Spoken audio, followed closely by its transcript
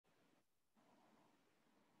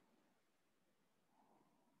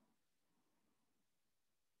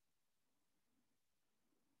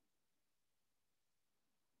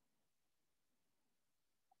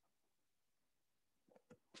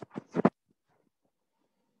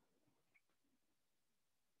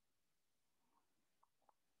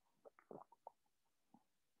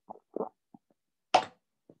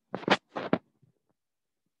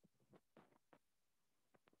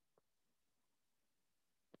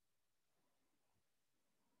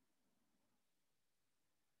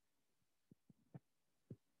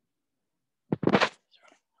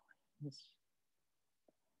There's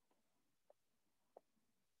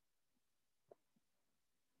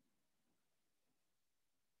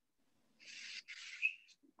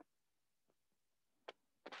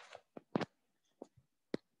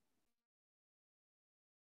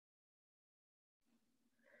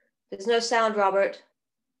no sound, Robert.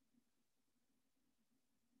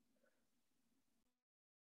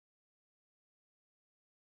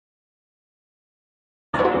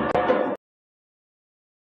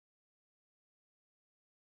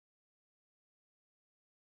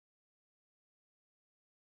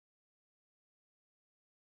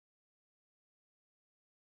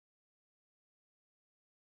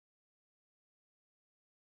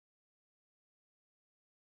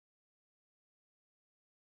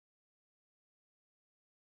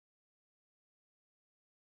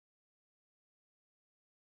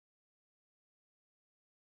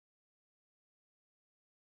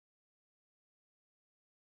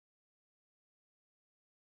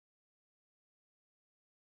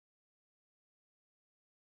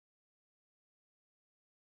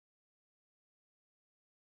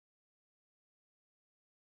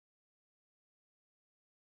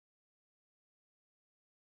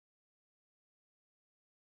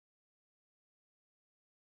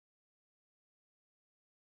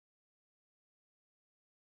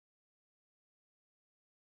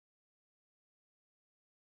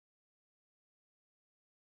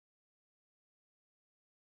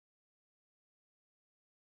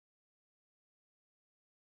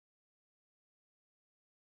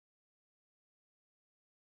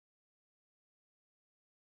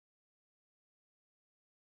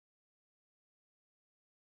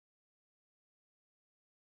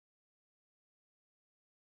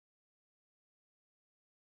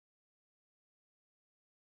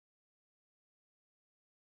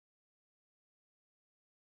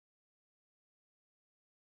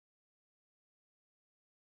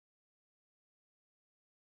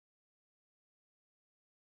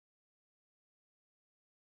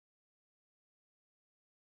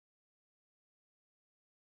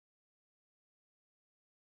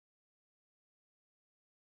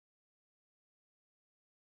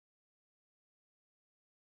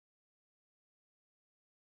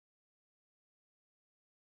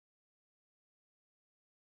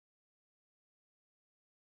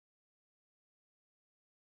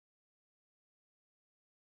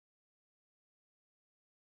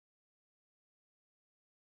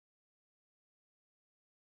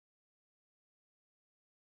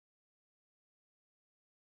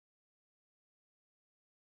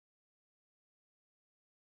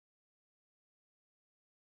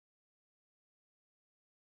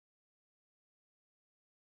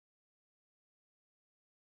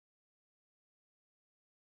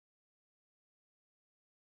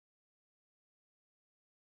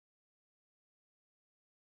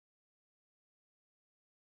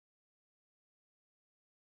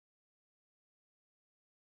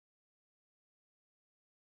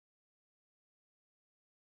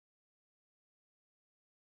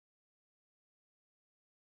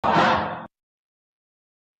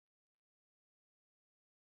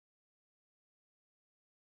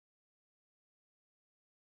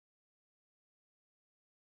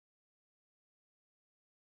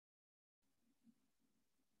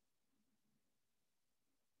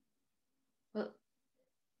 Well,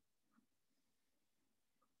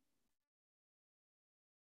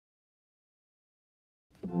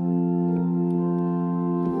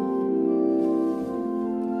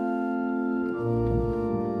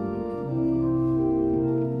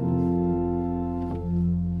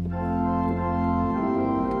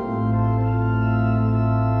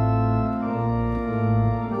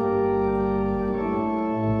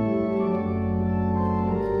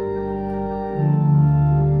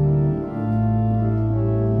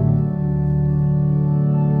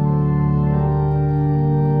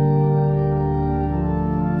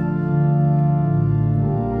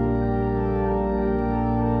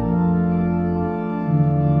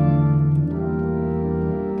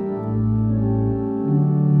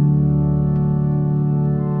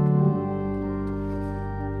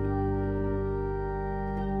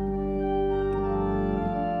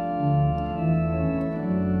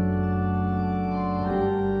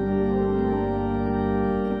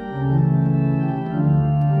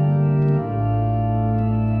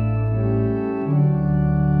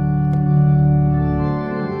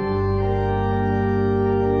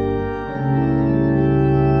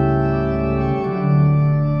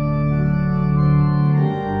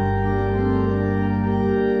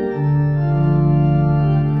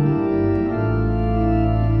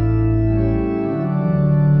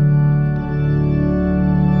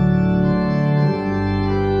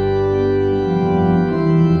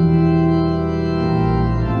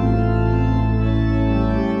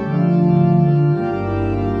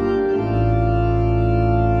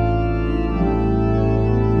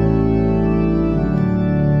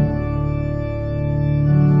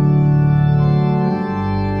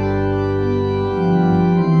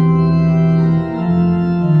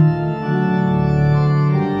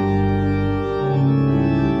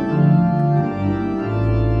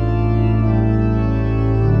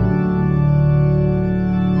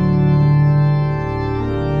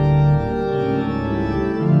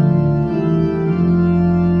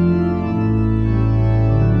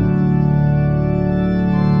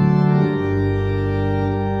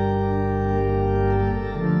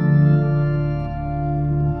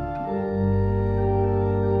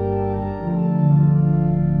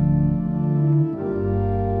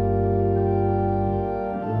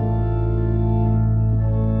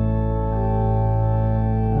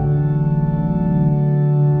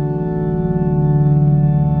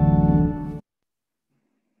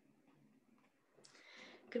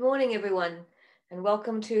 Good morning, everyone, and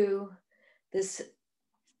welcome to this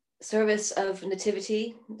service of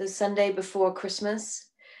Nativity, the Sunday before Christmas.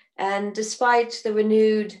 And despite the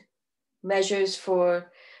renewed measures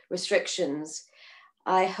for restrictions,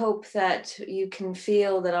 I hope that you can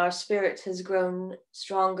feel that our spirit has grown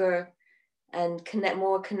stronger and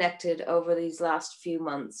more connected over these last few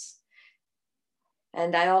months.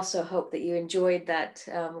 And I also hope that you enjoyed that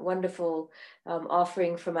wonderful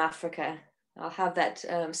offering from Africa. I'll have that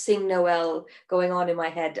Sing Noel going on in my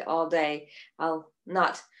head all day. I'll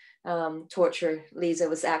not torture Lisa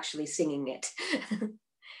was actually singing it.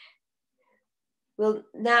 We'll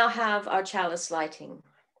now have our chalice lighting.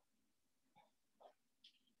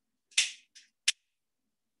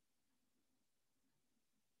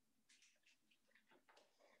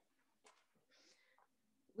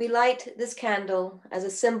 We light this candle as a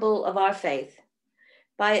symbol of our faith.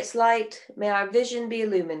 By its light, may our vision be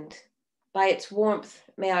illumined. By its warmth,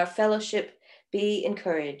 may our fellowship be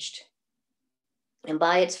encouraged. And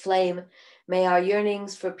by its flame, may our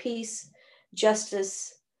yearnings for peace,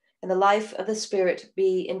 justice, and the life of the Spirit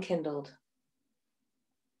be enkindled.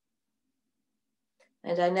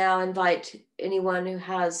 And I now invite anyone who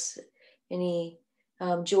has any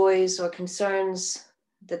joys or concerns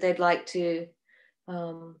that they'd like to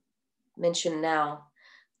mention now.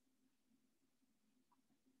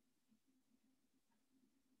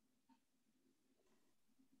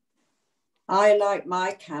 I light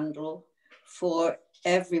my candle for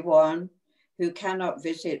everyone who cannot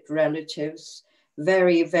visit relatives.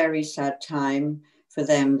 Very, very sad time for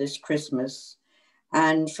them this Christmas.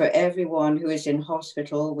 And for everyone who is in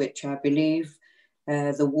hospital, which I believe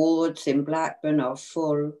the wards in Blackburn are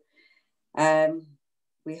full.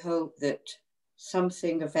 We hope that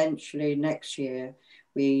something eventually next year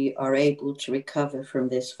we are able to recover from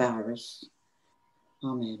this virus.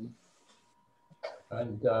 Amen.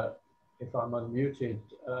 And if I'm unmuted,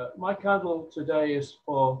 my candle today is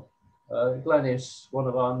for Glenys, one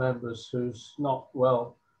of our members who's not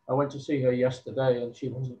well. I went to see her yesterday and she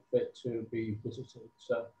wasn't fit to be visited.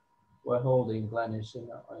 So we're holding Glenys in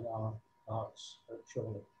our hearts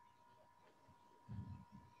shortly.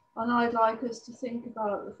 And I'd like us to think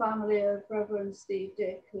about the family of Reverend Steve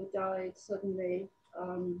Dick, who died suddenly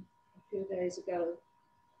a few days ago,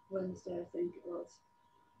 Wednesday, I think it was.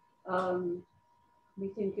 We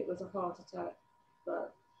think it was a heart attack,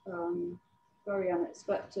 but very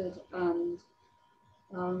unexpected, and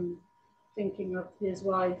thinking of his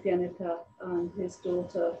wife, Yennefer, and his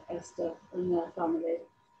daughter, Esther, and their family,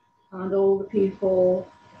 and all the people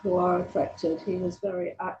who are affected. He was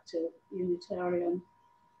very active Unitarian,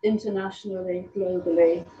 internationally,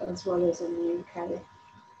 globally, as well as in the UK.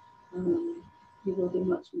 He will be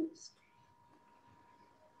much missed.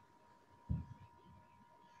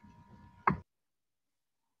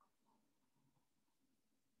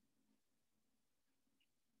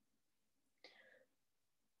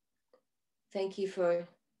 Thank you for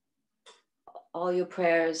all your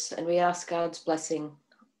prayers, and we ask God's blessing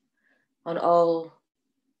on all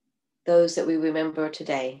those that we remember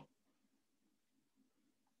today.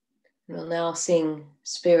 We'll now sing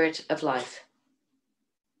Spirit of Life.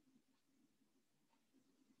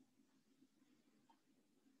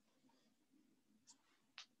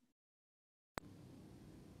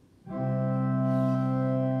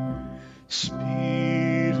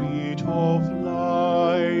 Spirit of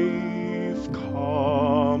life,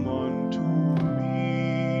 come unto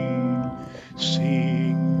me.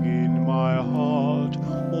 Sing in my heart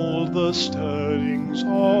all the stirrings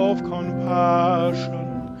of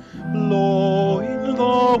compassion. Blow in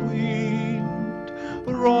the wind,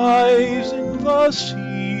 rise in the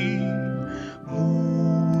sea.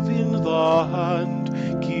 Move in the hand,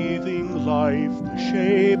 giving life the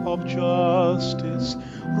shape of justice.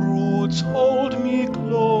 Roots hold me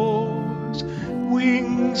close,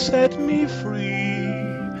 wings set me free.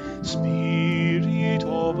 Spirit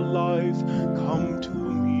of life, come to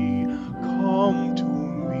me, come to me.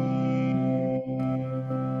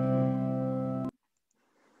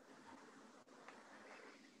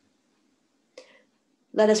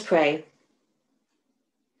 Let us pray.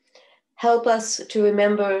 Help us to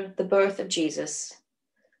remember the birth of Jesus,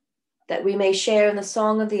 that we may share in the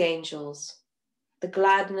song of the angels, the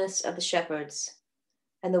gladness of the shepherds,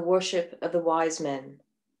 and the worship of the wise men.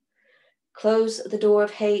 Close the door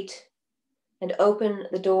of hate and open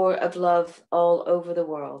the door of love all over the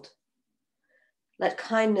world. Let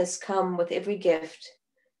kindness come with every gift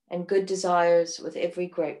and good desires with every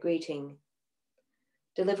greeting.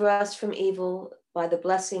 Deliver us from evil by the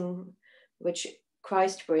blessing which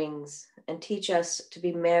Christ brings, and teach us to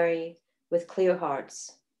be merry with clear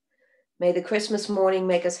hearts. May the Christmas morning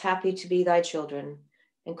make us happy to be thy children,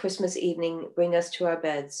 and Christmas evening bring us to our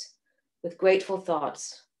beds with grateful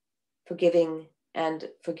thoughts, forgiving and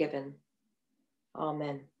forgiven.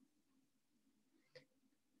 Amen.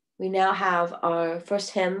 We now have our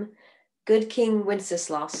first hymn, Good King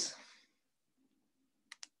Wenceslas.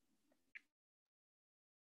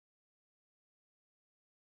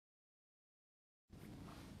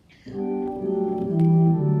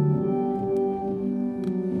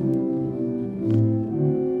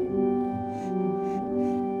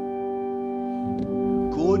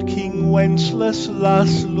 Good King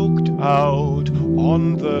Wenceslas looked out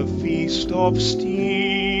on the feast of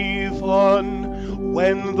Stephen,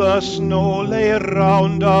 when the snow lay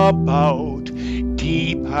round about,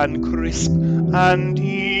 deep and crisp and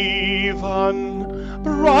even.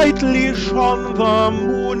 Brightly shone the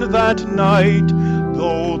moon that night,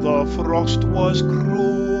 though the frost was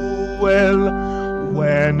cruel,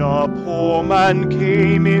 when a poor man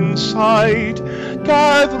came in sight,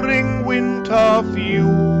 gathering winter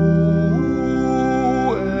fuel.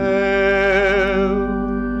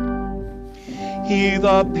 Hear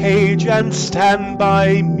the page and stand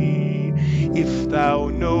by me, if thou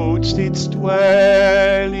know'st its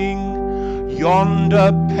dwelling.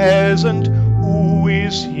 Yonder peasant, who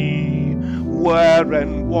is he? Where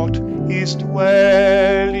and what is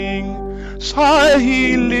dwelling? Sire,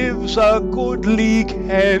 he lives a goodly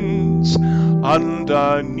kens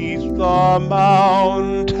underneath the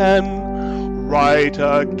mountain, right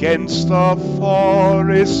against the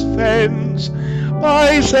forest fence,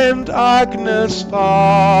 by St. Agnes' fountain.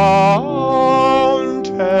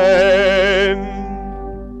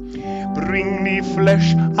 Bring me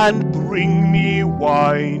flesh and bring me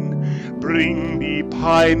wine, bring me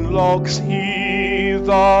pine logs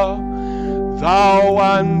hither. Thou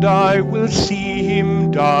and I will see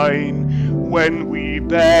him dine, when we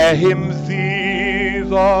bear him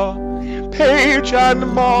thither. Page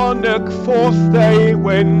and monarch forth they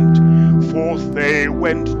went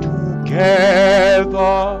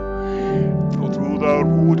together, through the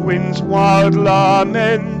rude wind's wild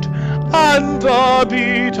lament, and the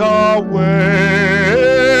bitter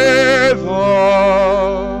weather.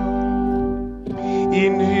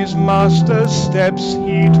 In his master's steps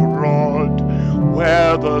he trod,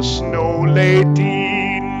 where the snow lay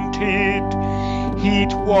dinted.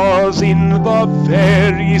 Heat was in the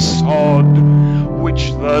very sod,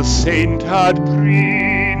 which the saint had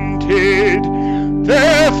printed.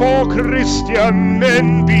 Therefore, Christian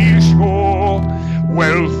men, be sure,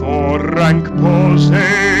 wealth or rank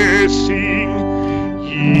possessing,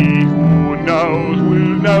 ye who now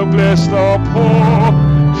will now bless the poor,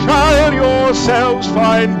 shall yourselves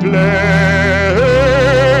find blessing.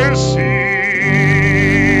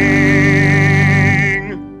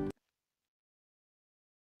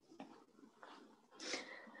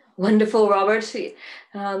 Wonderful, Robert. You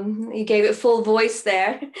gave it full voice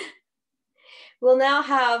there. We'll now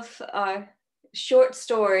have our short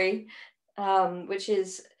story, which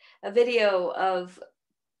is a video of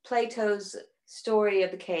Plato's story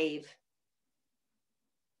of the cave.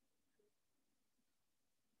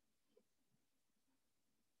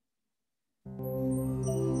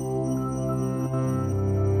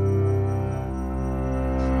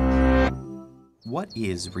 What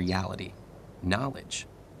is reality? Knowledge?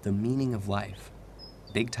 The meaning of life?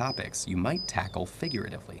 Big topics you might tackle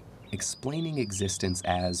figuratively, explaining existence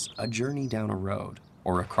as a journey down a road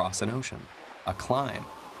or across an ocean, a climb,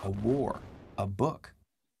 a war, a book,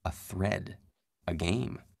 a thread, a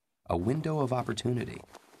game, a window of opportunity,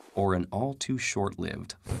 or an all too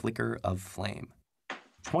short-lived flicker of flame.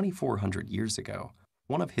 2,400 years ago,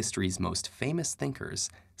 one of history's most famous thinkers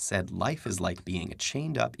said life is like being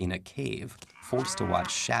chained up in a cave, forced to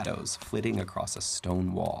watch shadows flitting across a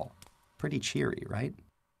stone wall. Pretty cheery, right?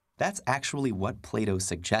 That's actually what Plato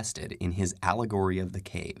suggested in his Allegory of the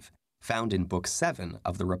Cave, found in Book 7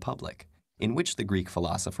 of the Republic, in which the Greek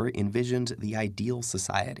philosopher envisioned the ideal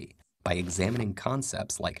society by examining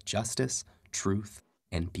concepts like justice, truth,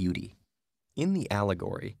 and beauty. In the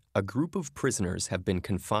allegory, a group of prisoners have been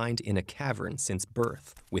confined in a cavern since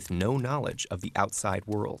birth, with no knowledge of the outside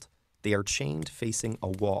world. They are chained facing a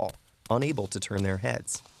wall, unable to turn their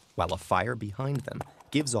heads, while a fire behind them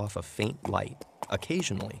gives off a faint light.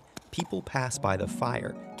 Occasionally, people pass by the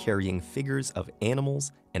fire carrying figures of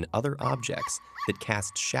animals and other objects that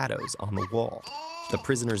cast shadows on the wall. The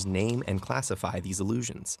prisoners name and classify these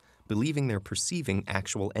illusions, believing they're perceiving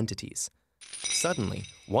actual entities. Suddenly,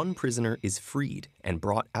 one prisoner is freed and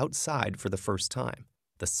brought outside for the first time.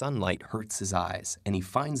 The sunlight hurts his eyes, and he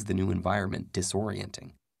finds the new environment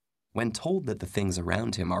disorienting. When told that the things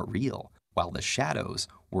around him are real, While the shadows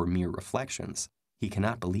were mere reflections, he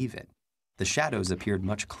cannot believe it. The shadows appeared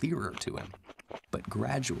much clearer to him. But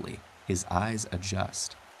gradually, his eyes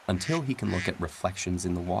adjust until he can look at reflections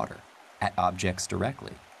in the water, at objects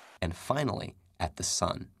directly, and finally at the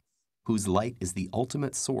sun, whose light is the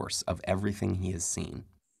ultimate source of everything he has seen.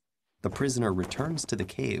 The prisoner returns to the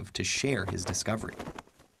cave to share his discovery,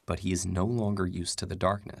 but he is no longer used to the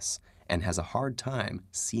darkness and has a hard time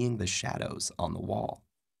seeing the shadows on the wall.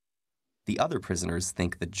 The other prisoners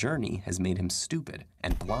think the journey has made him stupid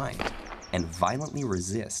and blind and violently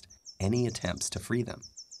resist any attempts to free them.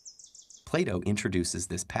 Plato introduces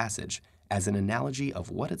this passage as an analogy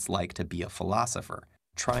of what it's like to be a philosopher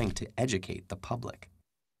trying to educate the public.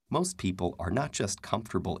 Most people are not just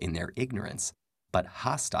comfortable in their ignorance, but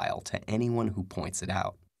hostile to anyone who points it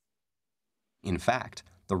out. In fact,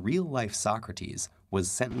 the real-life Socrates was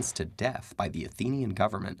sentenced to death by the Athenian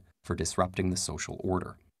government for disrupting the social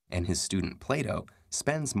order, and his student Plato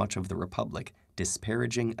spends much of the Republic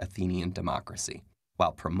disparaging Athenian democracy,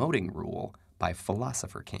 while promoting rule by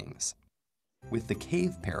philosopher kings. With the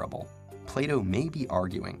cave parable, Plato may be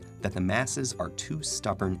arguing that the masses are too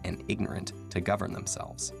stubborn and ignorant to govern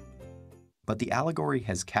themselves. But the allegory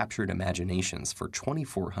has captured imaginations for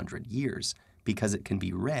 2,400 years because it can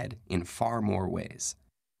be read in far more ways.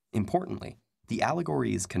 Importantly, the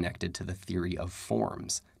allegory is connected to the theory of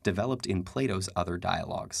forms developed in Plato's other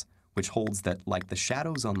dialogues, which holds that, like the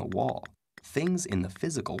shadows on the wall, things in the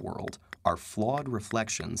physical world are flawed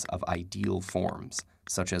reflections of ideal forms,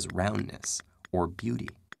 such as roundness or beauty.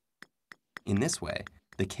 In this way,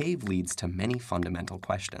 the cave leads to many fundamental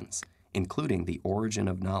questions, including the origin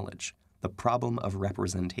of knowledge, the problem of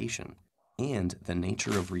representation, and the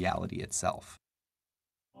nature of reality itself.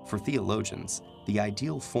 For theologians, the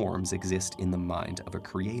ideal forms exist in the mind of a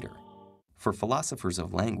creator. For philosophers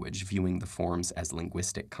of language viewing the forms as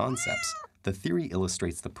linguistic concepts, the theory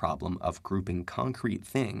illustrates the problem of grouping concrete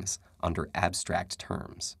things under abstract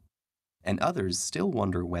terms. And others still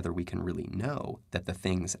wonder whether we can really know that the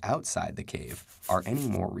things outside the cave are any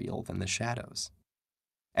more real than the shadows.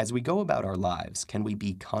 As we go about our lives, can we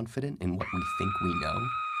be confident in what we think we know?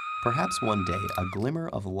 Perhaps one day a glimmer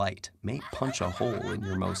of light may punch a hole in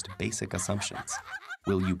your most basic assumptions.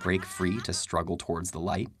 Will you break free to struggle towards the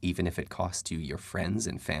light, even if it costs you your friends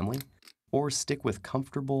and family? Or stick with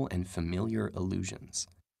comfortable and familiar illusions?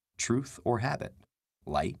 Truth or habit?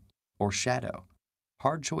 Light or shadow?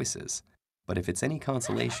 Hard choices, but if it's any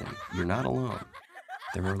consolation, you're not alone.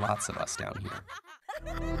 There are lots of us down here.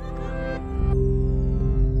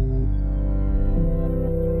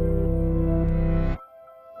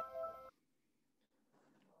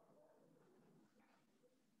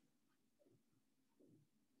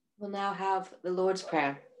 We'll now have the Lord's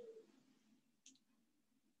Prayer.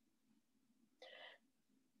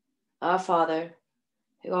 Our Father,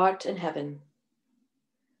 who art in heaven,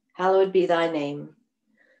 hallowed be thy name.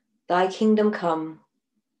 Thy kingdom come,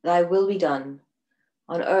 thy will be done,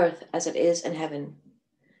 on earth as it is in heaven.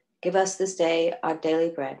 Give us this day our daily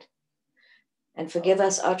bread, and forgive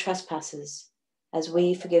us our trespasses, as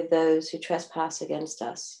we forgive those who trespass against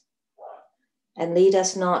us. And lead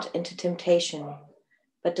us not into temptation,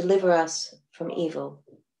 but deliver us from evil.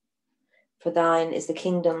 For thine is the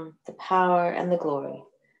kingdom, the power, and the glory,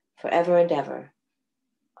 forever and ever.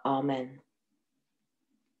 Amen.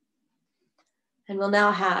 And we'll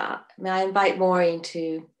now may I invite Maureen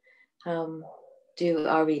to do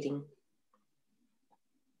our reading.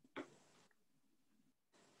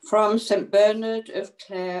 From St. Bernard of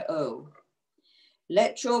Clairvaux.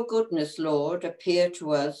 Let your goodness, Lord, appear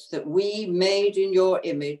to us, that we, made in your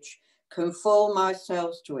image, conform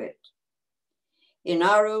ourselves to it. In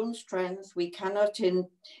our own strength, we cannot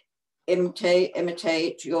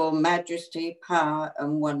imitate your majesty, power,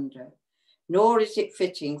 and wonder, nor is it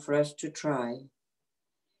fitting for us to try.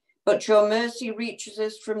 But your mercy reaches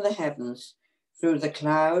us from the heavens, through the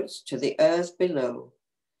clouds to the earth below.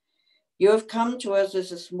 You have come to us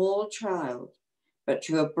as a small child, but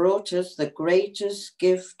you have brought us the greatest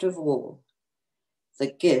gift of all,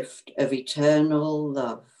 the gift of eternal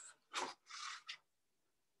love.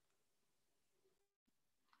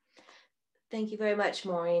 Thank you very much,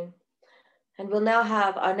 Maureen. And we'll now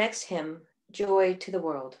have our next hymn, Joy to the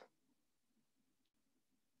World.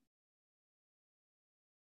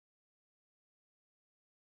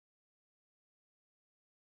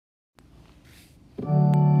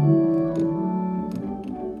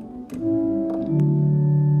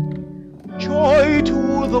 Joy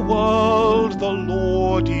to the world, the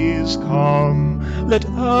Lord is come. Let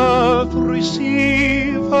earth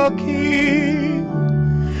receive her King.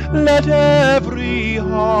 Let every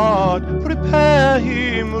heart prepare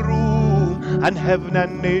him room. and heaven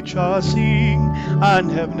and nature sing,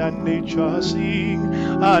 and heaven and nature sing,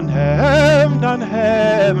 and heaven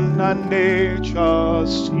and nature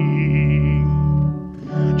sing.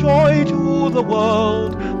 Joy to the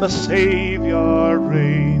world, the Saviour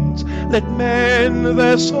reigns. Let men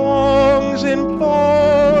their songs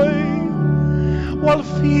employ, while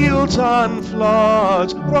fields and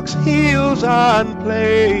floods, rocks, hills and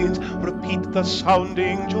plains repeat the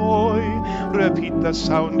sounding joy, repeat the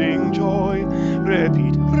sounding joy,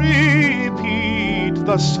 repeat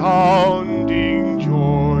the sounding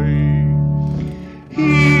joy.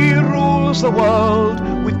 He rules the world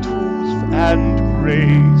with truth and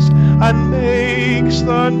grace, and makes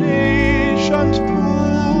the nations prove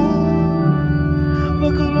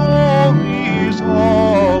the glories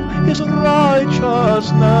of his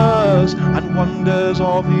righteousness, and wonders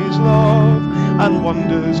of his love, and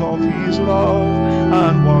wonders of his love,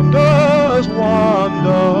 and wonders of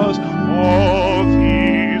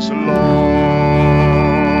his love.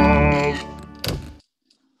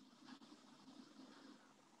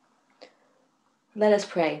 Let us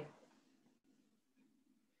pray.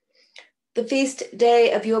 The feast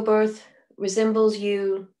day of your birth resembles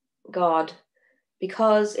you, God,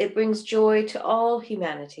 because it brings joy to all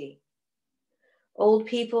humanity. Old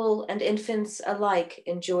people and infants alike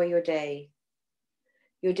enjoy your day.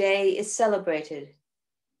 Your day is celebrated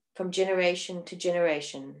from generation to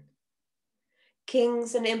generation.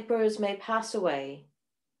 Kings and emperors may pass away,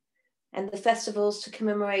 and the festivals to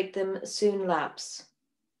commemorate them soon lapse.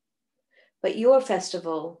 But your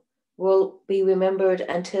festival will be remembered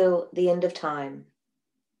until the end of time.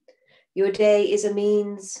 Your day is a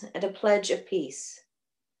means and a pledge of peace.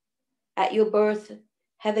 At your birth,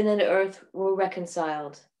 heaven and earth were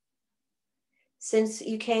reconciled. Since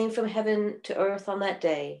you came from heaven to earth on that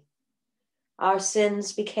day, our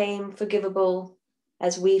sins became forgivable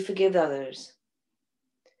as we forgive others.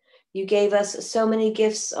 You gave us so many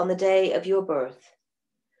gifts on the day of your birth,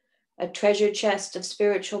 a treasure chest of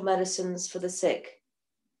spiritual medicines for the sick,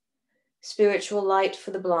 spiritual light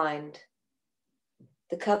for the blind,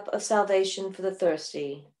 the cup of salvation for the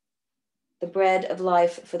thirsty, the bread of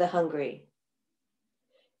life for the hungry.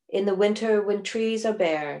 In the winter, when trees are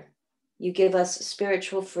bare, you give us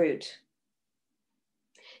spiritual fruit.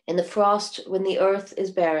 In the frost, when the earth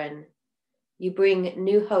is barren, you bring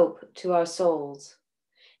new hope to our souls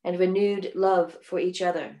and renewed love for each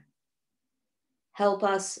other. Help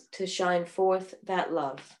us to shine forth that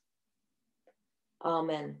love.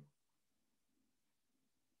 Amen.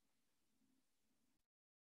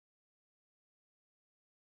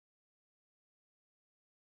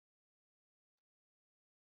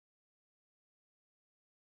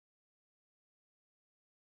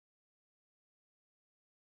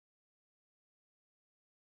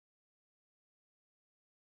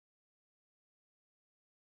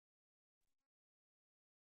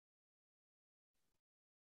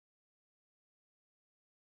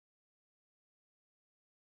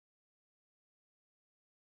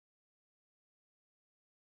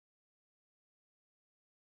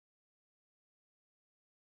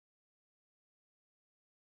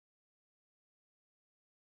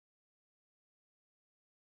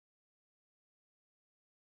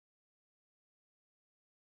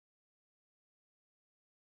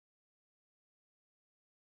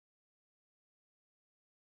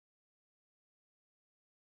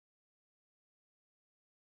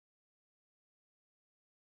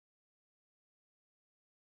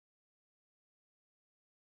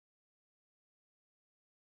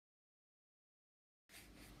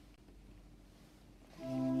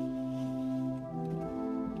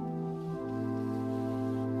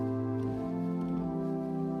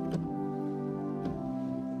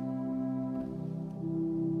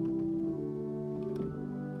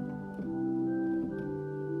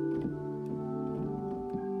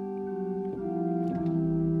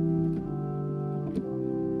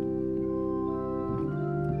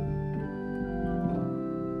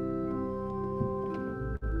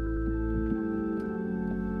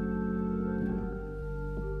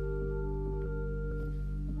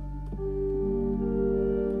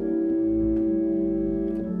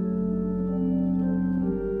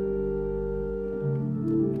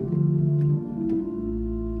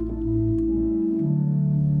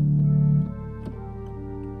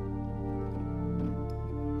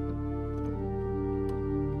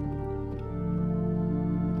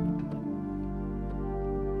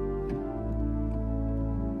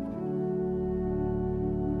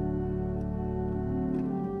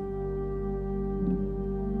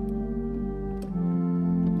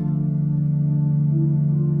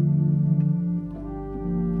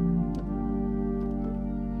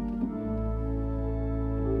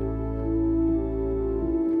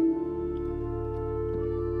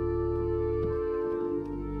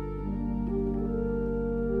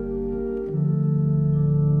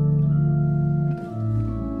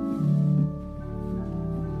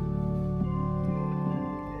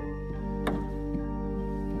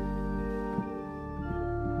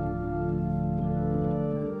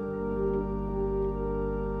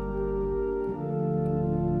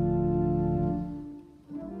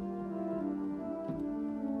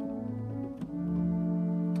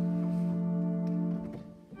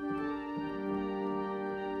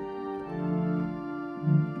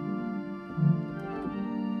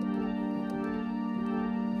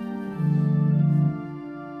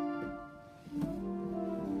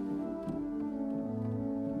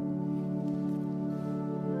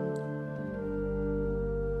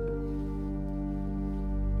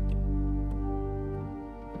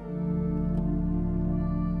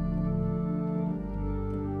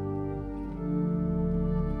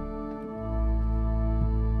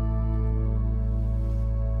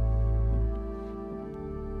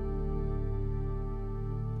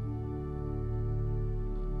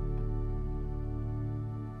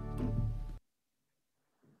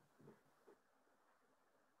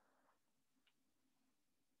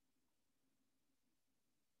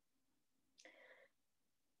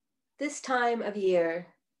 This time of year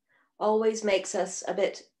always makes us a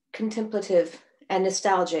bit contemplative and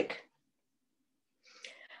nostalgic.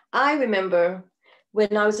 I remember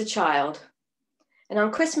when I was a child, and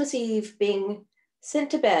on Christmas Eve being sent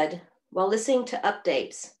to bed while listening to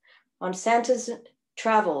updates on Santa's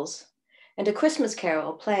travels and a Christmas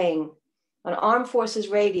carol playing on Armed Forces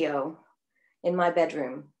radio in my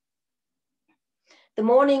bedroom. The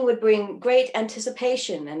morning would bring great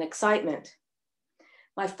anticipation and excitement.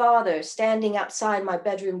 My father standing outside my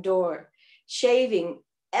bedroom door, shaving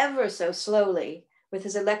ever so slowly with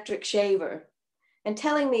his electric shaver and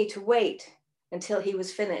telling me to wait until he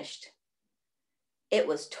was finished. It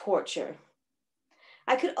was torture.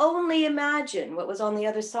 I could only imagine what was on the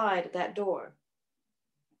other side of that door.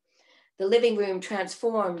 The living room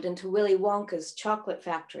transformed into Willy Wonka's chocolate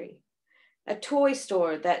factory, a toy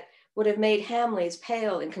store that would have made Hamleys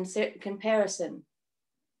pale in comparison.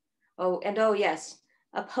 Oh yes,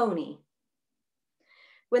 a pony.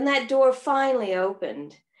 When that door finally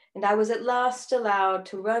opened and I was at last allowed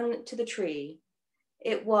to run to the tree,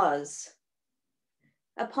 it was,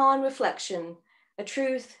 upon reflection, a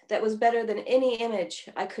truth that was better than any image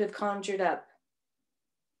I could have conjured up.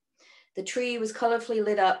 The tree was colorfully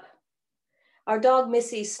lit up, our dog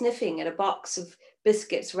Missy sniffing at a box of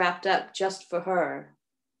biscuits wrapped up just for her,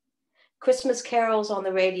 Christmas carols on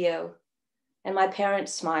the radio, and my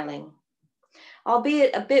parents smiling,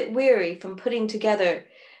 albeit a bit weary from putting together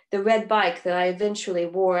the red bike that I eventually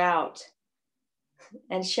wore out,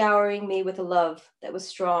 and showering me with a love that was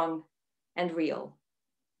strong and real.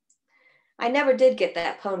 I never did get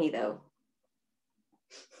that pony though.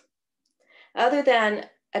 Other than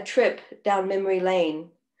a trip down memory lane,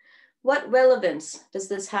 what relevance does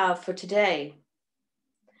this have for today?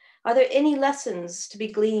 Are there any lessons to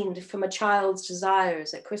be gleaned from a child's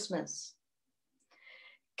desires at Christmas?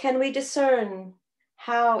 Can we discern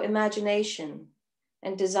how imagination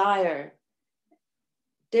and desire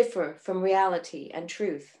differ from reality and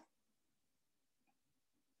truth?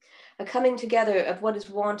 A coming together of what is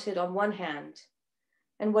wanted on one hand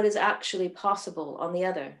and what is actually possible on the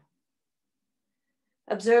other.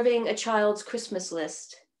 Observing a child's Christmas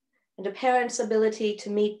list and a parent's ability to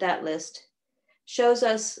meet that list shows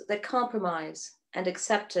us that compromise and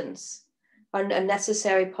acceptance are a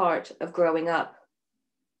necessary part of growing up.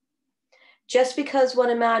 Just because one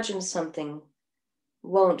imagines something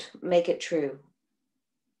won't make it true.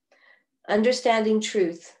 Understanding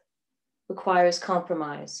truth requires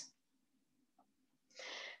compromise.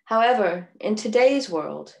 However, in today's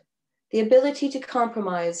world, the ability to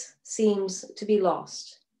compromise seems to be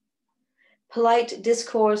lost. Polite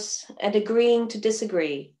discourse and agreeing to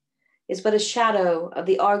disagree is but a shadow of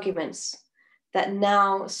the arguments that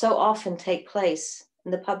now so often take place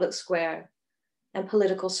in the public square and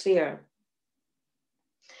political sphere.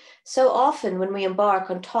 So often when we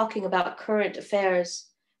embark on talking about current affairs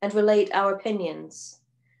and relate our opinions,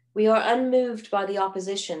 we are unmoved by the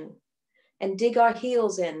opposition and dig our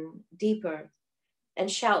heels in deeper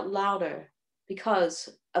and shout louder because,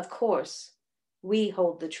 of course, we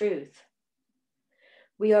hold the truth.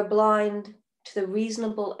 We are blind to the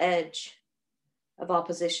reasonable edge of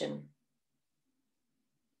opposition.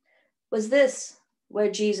 Was this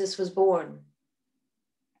where Jesus was born?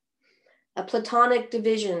 A platonic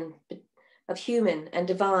division of human and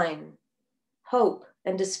divine, hope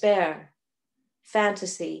and despair,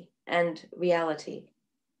 fantasy and reality.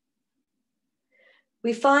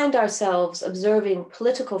 We find ourselves observing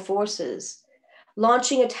political forces,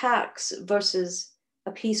 launching attacks versus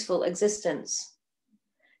a peaceful existence,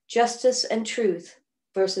 justice and truth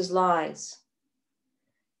versus lies,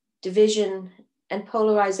 division and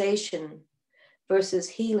polarization versus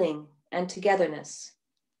healing and togetherness.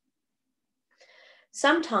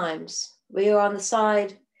 Sometimes we are on the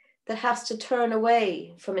side that has to turn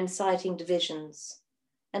away from inciting divisions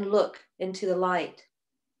and look into the light.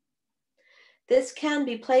 This can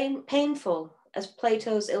be painful, as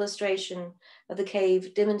Plato's illustration of the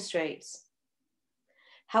cave demonstrates.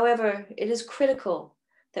 However, it is critical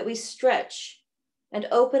that we stretch and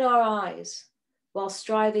open our eyes while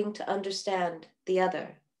striving to understand the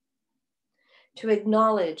other, to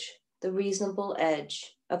acknowledge the reasonable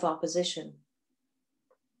edge of opposition.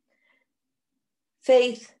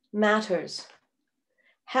 Faith matters.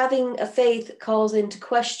 Having a faith calls into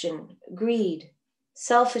question greed,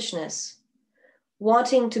 selfishness,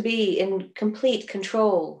 wanting to be in complete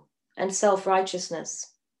control, and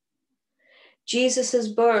self-righteousness. Jesus's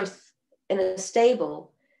birth in a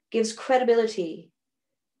stable gives credibility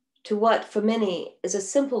to what for many is a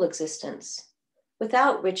simple existence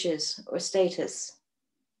without riches or status.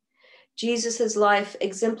 Jesus's life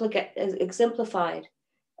exemplified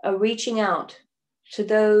a reaching out to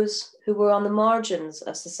those who were on the margins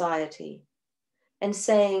of society and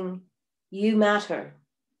saying, "You matter.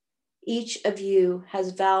 Each of you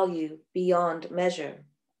has value beyond measure."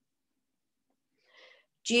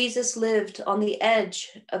 Jesus lived on the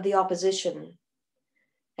edge of the opposition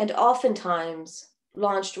and oftentimes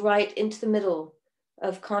launched right into the middle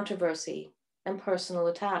of controversy and personal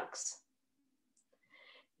attacks.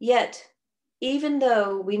 Yet, even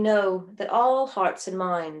though we know that not all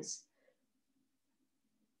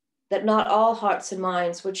hearts and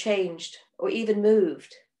minds were changed or even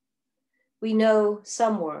moved, we know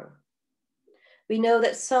some were. We know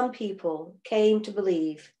that some people came to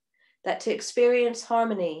believe that to experience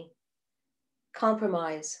harmony,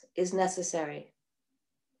 compromise is necessary.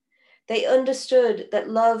 They understood that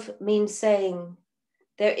love means saying,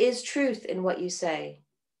 "There is truth in what you say,"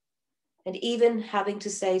 and even having to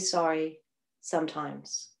say sorry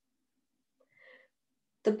sometimes.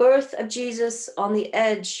 The birth of Jesus on the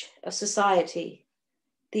edge of society,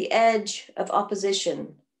 the edge of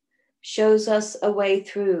opposition, shows us a way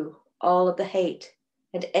through all of the hate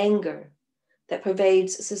and anger that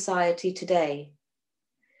pervades society today.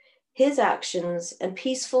 His actions and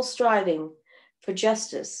peaceful striving for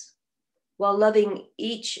justice, while loving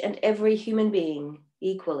each and every human being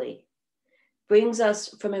equally, brings us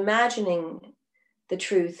from imagining the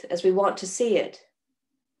truth as we want to see it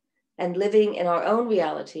and living in our own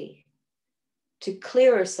reality to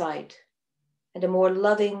clearer sight and a more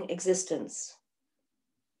loving existence.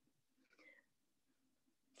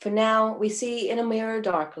 For now, we see in a mirror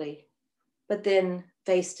darkly, but then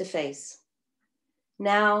face to face.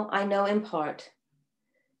 Now I know in part,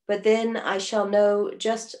 but then I shall know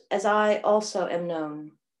just as I also am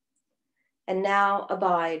known. And now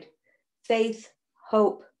abide faith,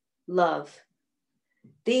 hope, love.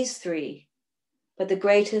 These three, but the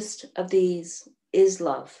greatest of these is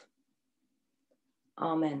love.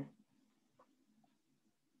 Amen.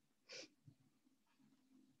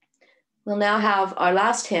 We'll now have our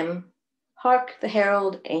last hymn, Hark the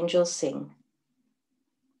Herald Angels Sing.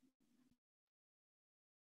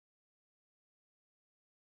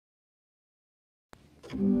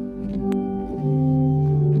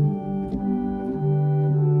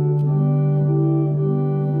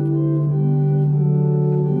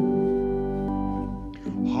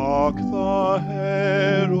 Hark the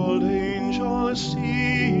herald angels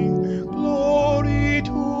sing, glory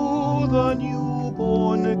to the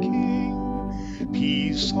newborn King.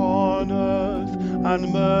 Peace on earth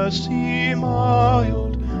and mercy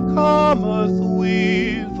mild cometh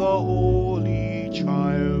with the Holy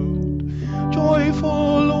Child.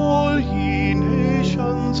 Joyful all ye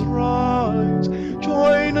nations rise,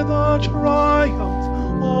 join the triumph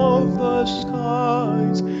of the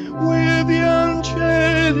skies. With the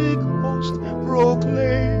angelic host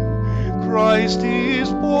proclaim, Christ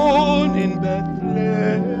is born in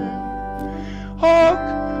Bethlehem. Hark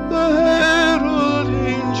the herald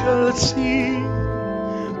angels sing,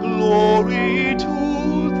 glory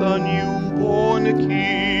to the newborn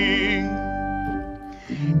King.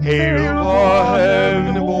 Hail the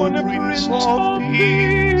heaven-born Prince of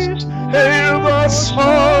Peace, hail the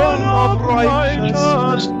Son of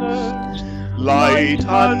Righteousness. Light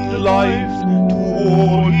and life to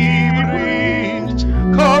all he brings,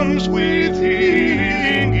 comes with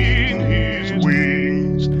healing in his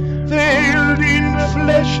wings. Veiled in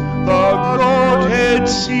flesh the Godhead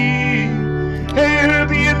see, hail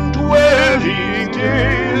the indwelling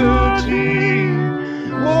deity,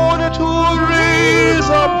 born to raise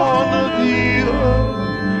upon the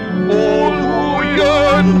earth all who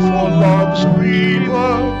yearn for love's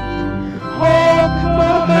rebirth. Hark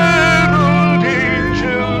the herald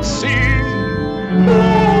angels sing,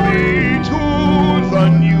 glory to the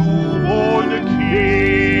newborn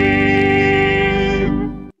King.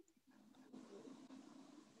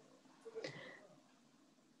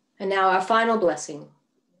 And now our final blessing.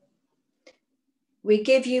 We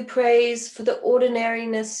give you praise for the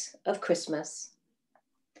ordinariness of Christmas,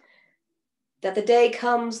 that the day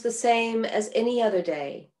comes the same as any other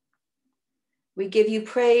day. We give you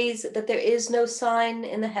praise that there is no sign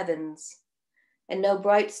in the heavens and no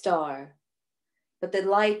bright star, but the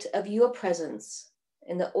light of your presence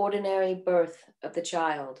in the ordinary birth of the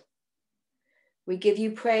child. We give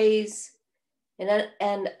you praise, and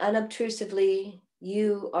unobtrusively,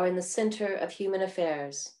 you are in the center of human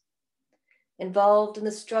affairs, involved in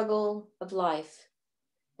the struggle of life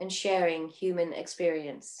and sharing human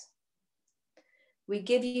experience. We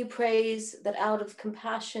give you praise that out of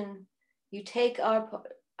compassion, you take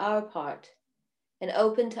our part and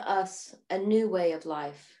open to us a new way of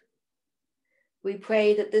life. We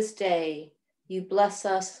pray that this day you bless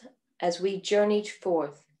us as we journey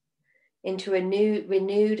forth into a new,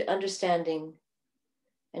 renewed understanding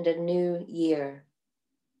and a new year.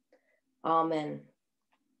 Amen.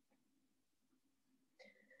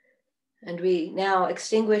 And we now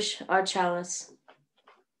extinguish our chalice.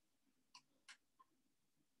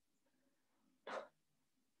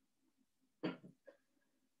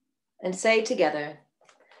 And say together,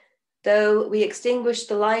 though we extinguish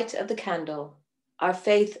the light of the candle, our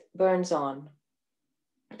faith burns on.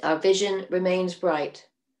 Our vision remains bright,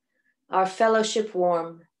 our fellowship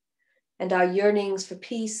warm, and our yearnings for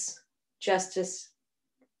peace, justice,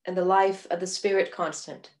 and the life of the Spirit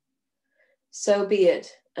constant. So be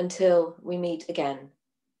it until we meet again.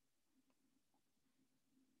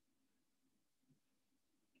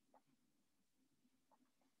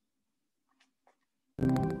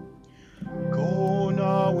 Go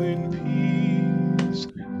now in peace,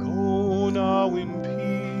 go now in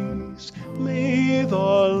peace. May the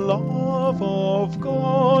love of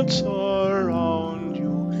God surround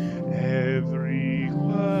you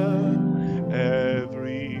everywhere,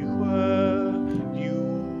 everywhere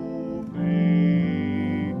you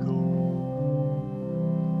may go.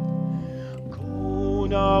 Go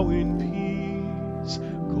now in peace,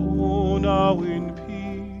 go now in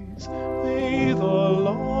peace. May the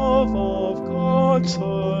love of God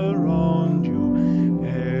surround you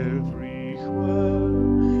everywhere,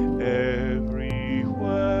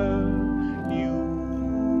 everywhere you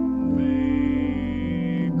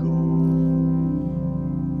may go.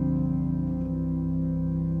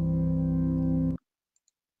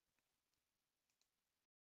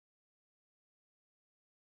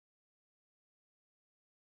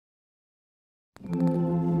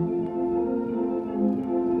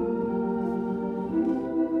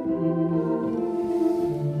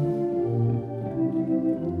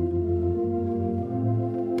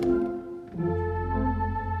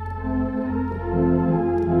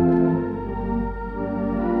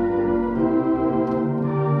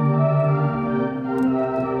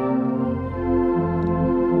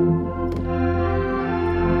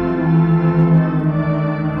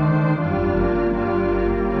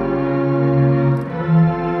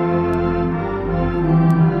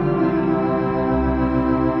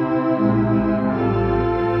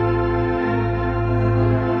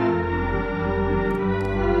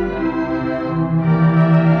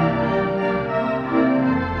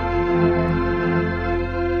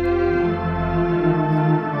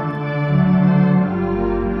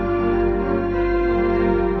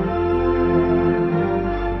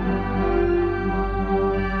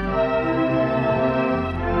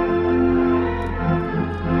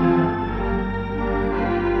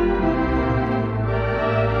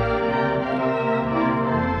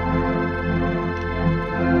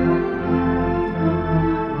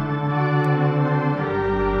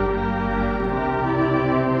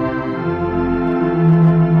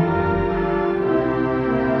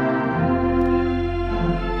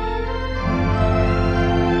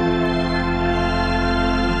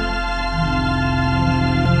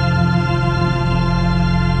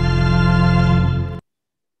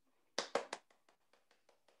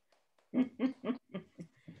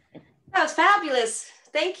 That was fabulous.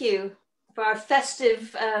 Thank you for our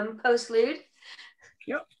festive postlude.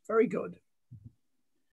 Yep, very good.